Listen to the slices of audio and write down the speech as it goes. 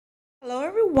Hello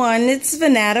everyone, it's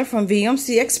Vanetta from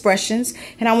VMC Expressions,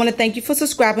 and I want to thank you for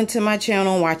subscribing to my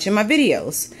channel and watching my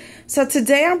videos. So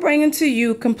today I'm bringing to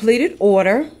you a completed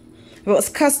order. It was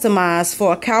customized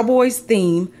for a Cowboys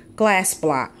theme glass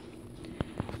block.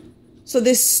 So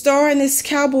this star and this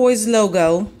Cowboys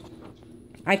logo,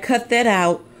 I cut that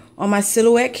out on my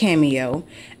silhouette cameo,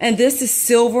 and this is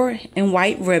silver and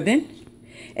white ribbon,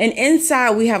 and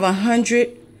inside we have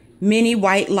 100 mini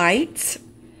white lights,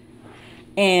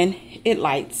 and it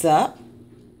lights up.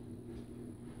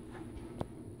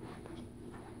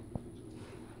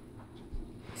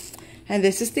 And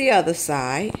this is the other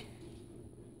side.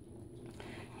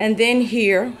 And then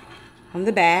here on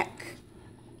the back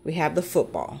we have the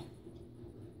football.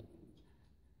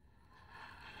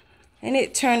 And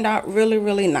it turned out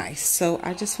really nice. So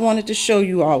I just wanted to show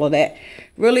you all of that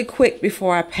really quick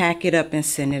before I pack it up and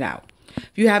send it out.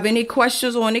 If you have any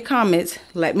questions or any comments,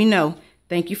 let me know.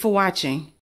 Thank you for watching.